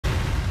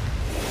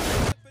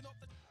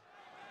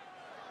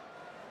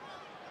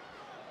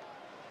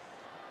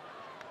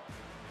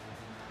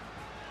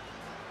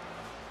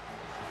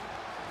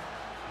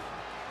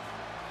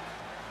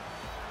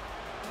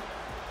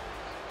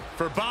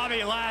For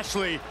Bobby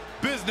Lashley,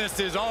 business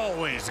is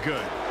always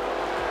good.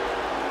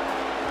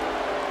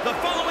 The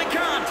following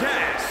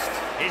contest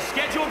is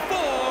scheduled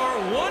for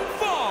one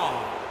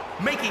fall.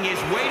 Making his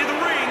way to the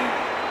ring,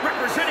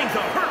 representing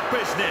the Hurt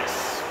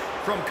Business,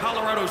 from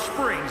Colorado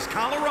Springs,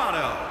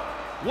 Colorado,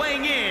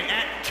 weighing in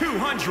at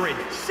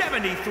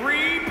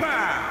 273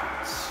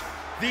 pounds,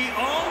 the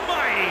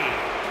almighty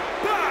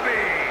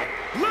Bobby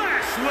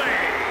Lashley.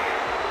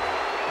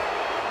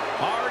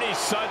 Already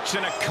such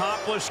an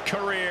accomplished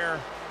career,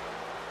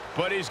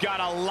 but he's got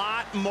a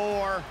lot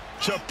more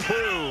to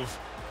prove.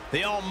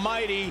 The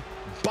almighty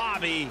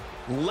Bobby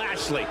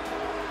Lashley.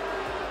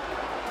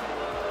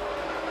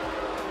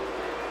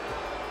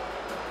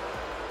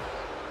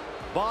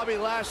 Bobby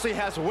Lashley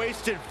has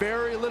wasted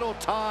very little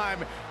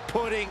time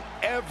putting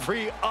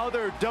every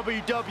other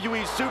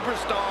WWE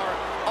superstar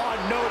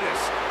on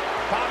notice.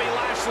 Bobby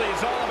Lashley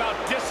is all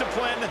about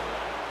discipline.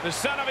 The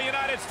son of a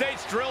United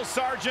States drill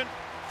sergeant,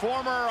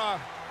 former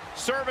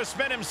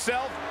serviceman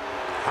himself.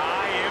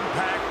 High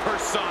impact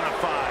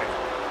personified.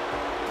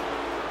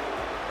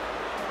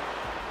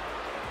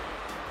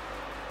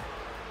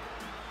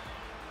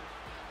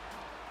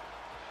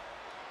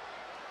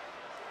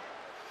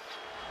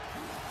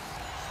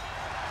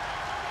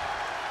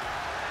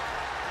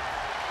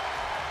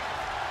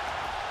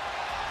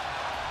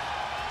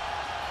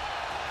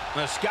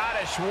 The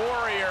Scottish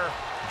warrior,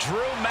 Drew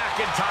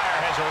McIntyre,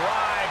 has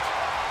arrived,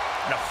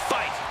 and a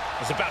fight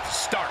is about to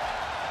start.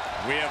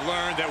 We have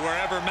learned that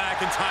wherever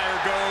McIntyre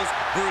goes,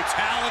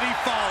 brutality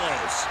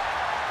follows.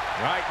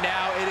 Right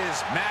now, it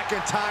is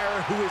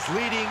McIntyre who is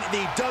leading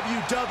the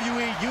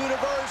WWE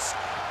Universe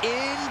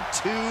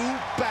into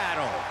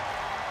battle.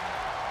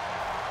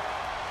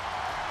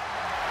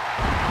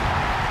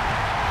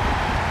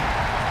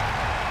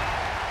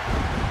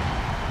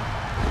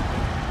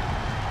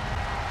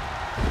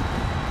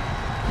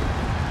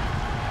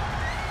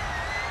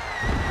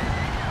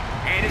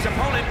 And his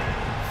opponent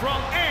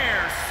from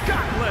Ayr,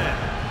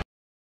 Scotland.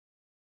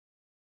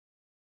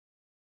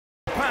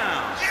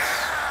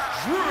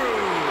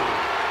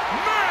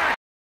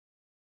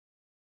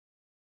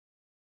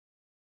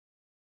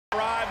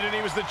 And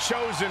he was the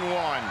chosen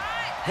one,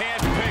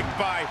 handpicked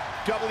by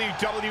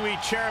WWE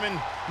Chairman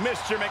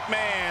Mr.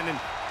 McMahon. And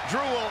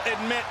Drew will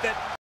admit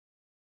that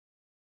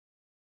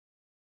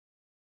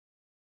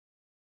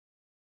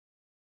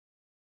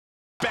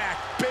back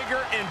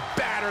bigger and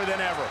badder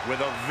than ever. With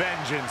a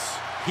vengeance.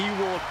 He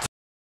will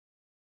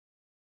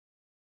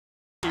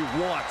he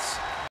wants.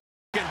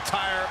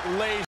 McIntyre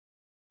lays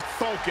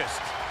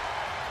focused.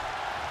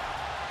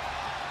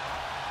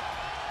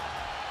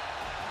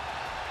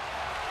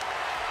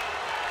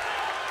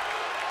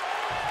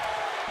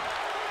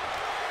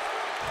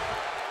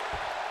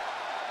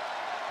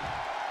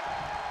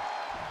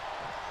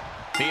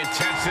 The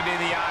intensity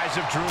in the eyes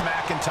of Drew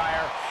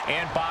McIntyre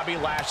and Bobby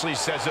Lashley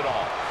says it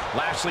all.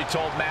 Lashley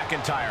told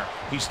McIntyre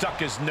he stuck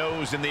his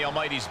nose in the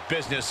Almighty's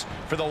business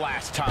for the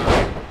last time.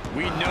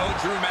 We know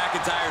Drew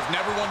McIntyre's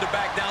never one to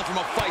back down from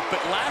a fight, but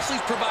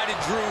Lashley's provided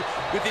Drew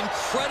with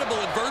incredible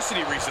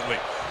adversity recently.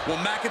 Will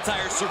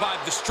McIntyre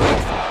survive the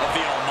strength of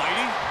the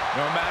Almighty?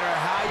 No matter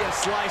how you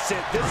slice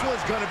it, this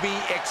one's going to be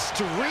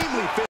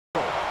extremely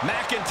physical.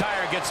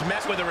 McIntyre gets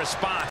met with a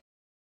response.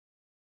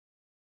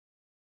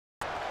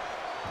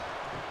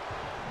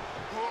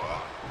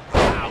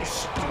 How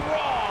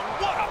strong!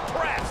 What a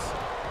press!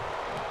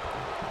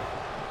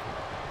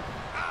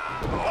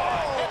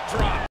 Oh,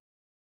 drop.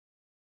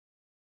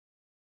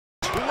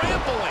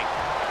 Trampling.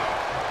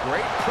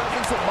 Great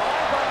presence of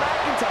mind by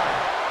McIntyre.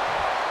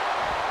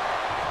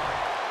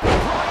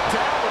 Brought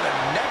down with a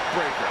neck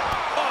breaker.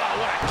 Oh,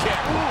 what a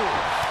kick. Ooh.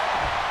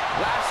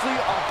 Lashley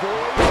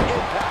avoids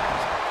impact.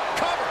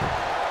 Cover.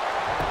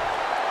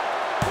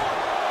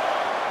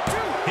 1,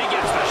 2. He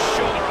gets the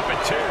shoulder up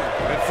at 2.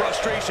 And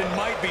frustration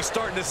might be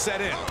starting to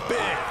set in.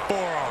 Big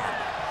forearm.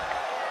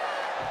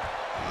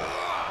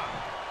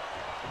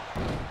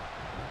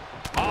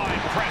 Oh,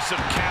 impressive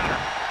counter.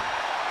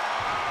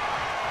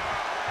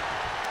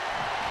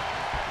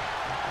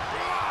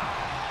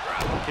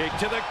 Kick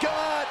to the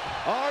gut.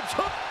 Arms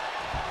hook.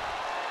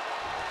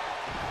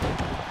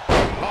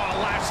 Oh,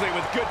 Lashley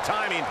with good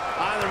timing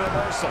on the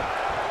reversal.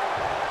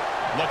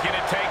 Looking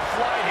to take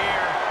flight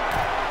here.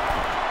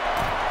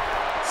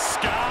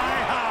 Sky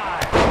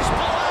high.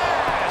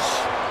 Splash!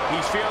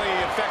 He's feeling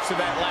the effects of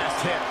that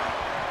last hit.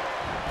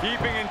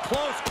 Keeping in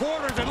close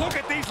quarters, and look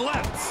at these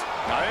lefts.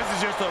 Now, this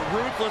is just a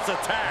ruthless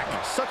attack.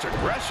 Such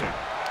aggression.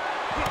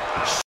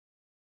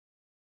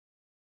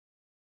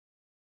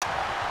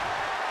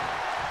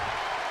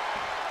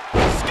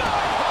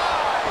 Sky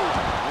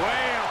high!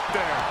 Way up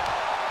there.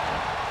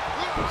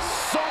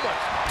 So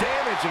much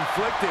damage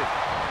inflicted.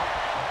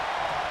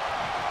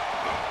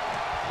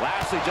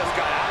 Lashley just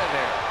got out of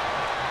there.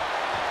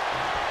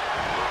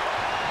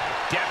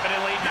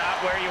 Definitely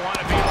not where you want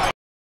to be. Like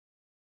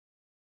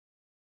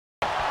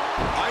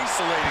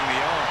Isolating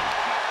the arm.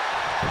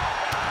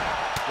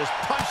 just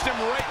punched him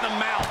right in the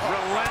mouth.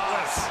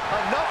 Relentless.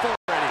 Enough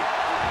already.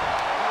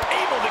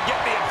 Able to get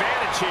the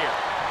advantage here.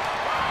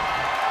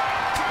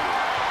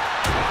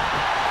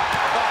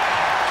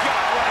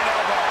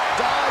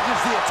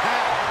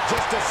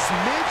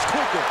 smidge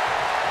quicker.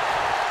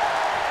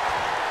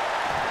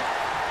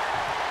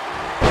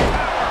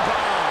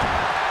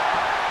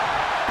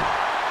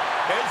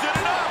 Is it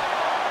enough?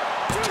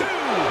 2.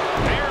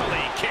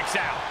 Barely kicks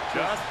out.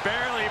 Just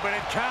barely, but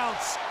it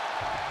counts.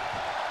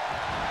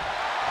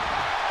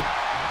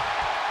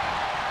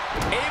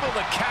 Able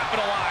to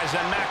capitalize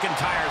on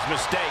McIntyre's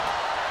mistake.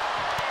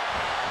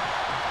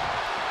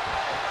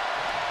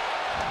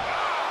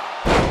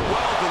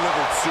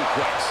 Well-delivered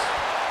suplex.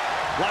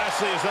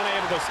 Lashley is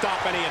unable to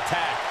stop any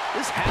attack.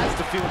 This has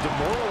to feel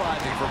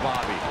demoralizing for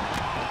Bobby.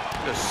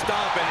 Just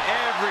stomping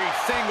every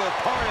single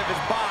part of his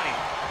body.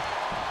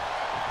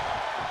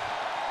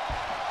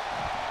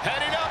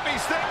 Heading up,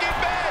 he's thinking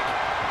big.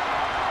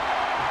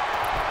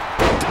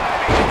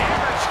 Diving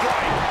hammer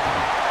strike.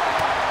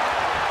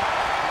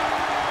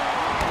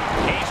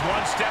 He's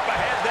one step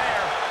ahead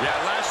there. Yeah,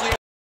 Lashley.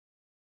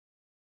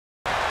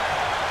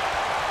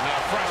 Now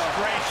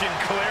frustration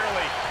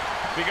clearly,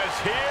 because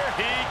here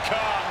he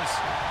comes.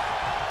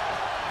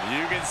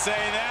 You can say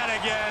that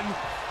again.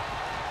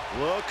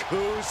 Look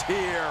who's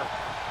here.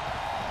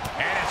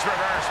 And it's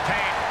reverse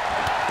pain.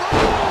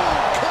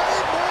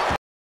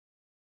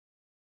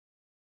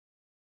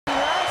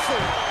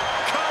 Lashley.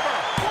 Cover.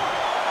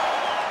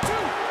 1, 2.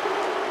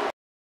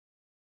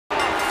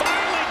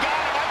 Finally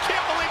got him. I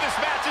can't believe this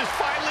match is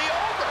finally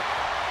over.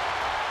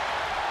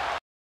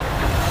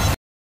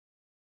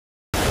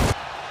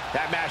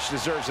 That match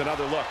deserves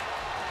another look.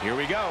 Here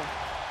we go.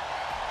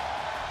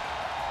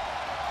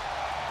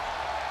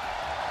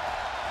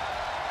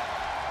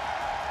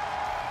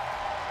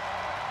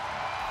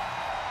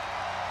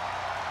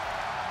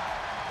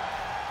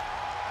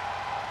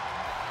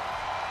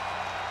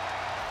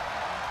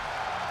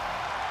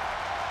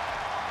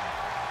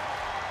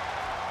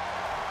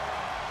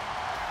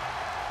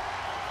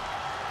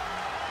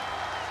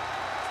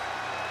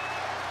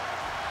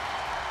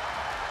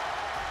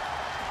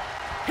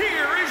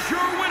 Here is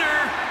your winner,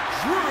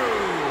 Drew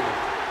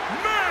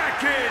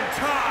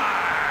McIntyre.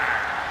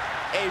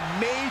 A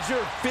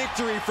major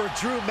victory for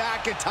Drew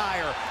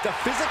McIntyre. The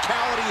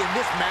physicality in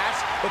this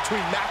match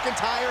between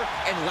McIntyre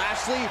and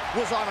Lashley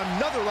was on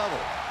another level.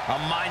 A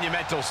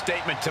monumental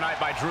statement tonight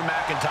by Drew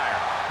McIntyre.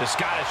 The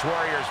Scottish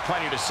Warrior has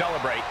plenty to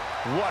celebrate.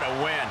 What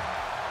a win.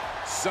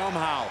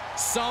 Somehow,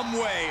 some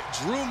way,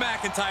 Drew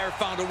McIntyre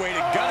found a way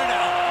to gut it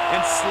out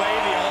and slay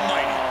the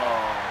Almighty.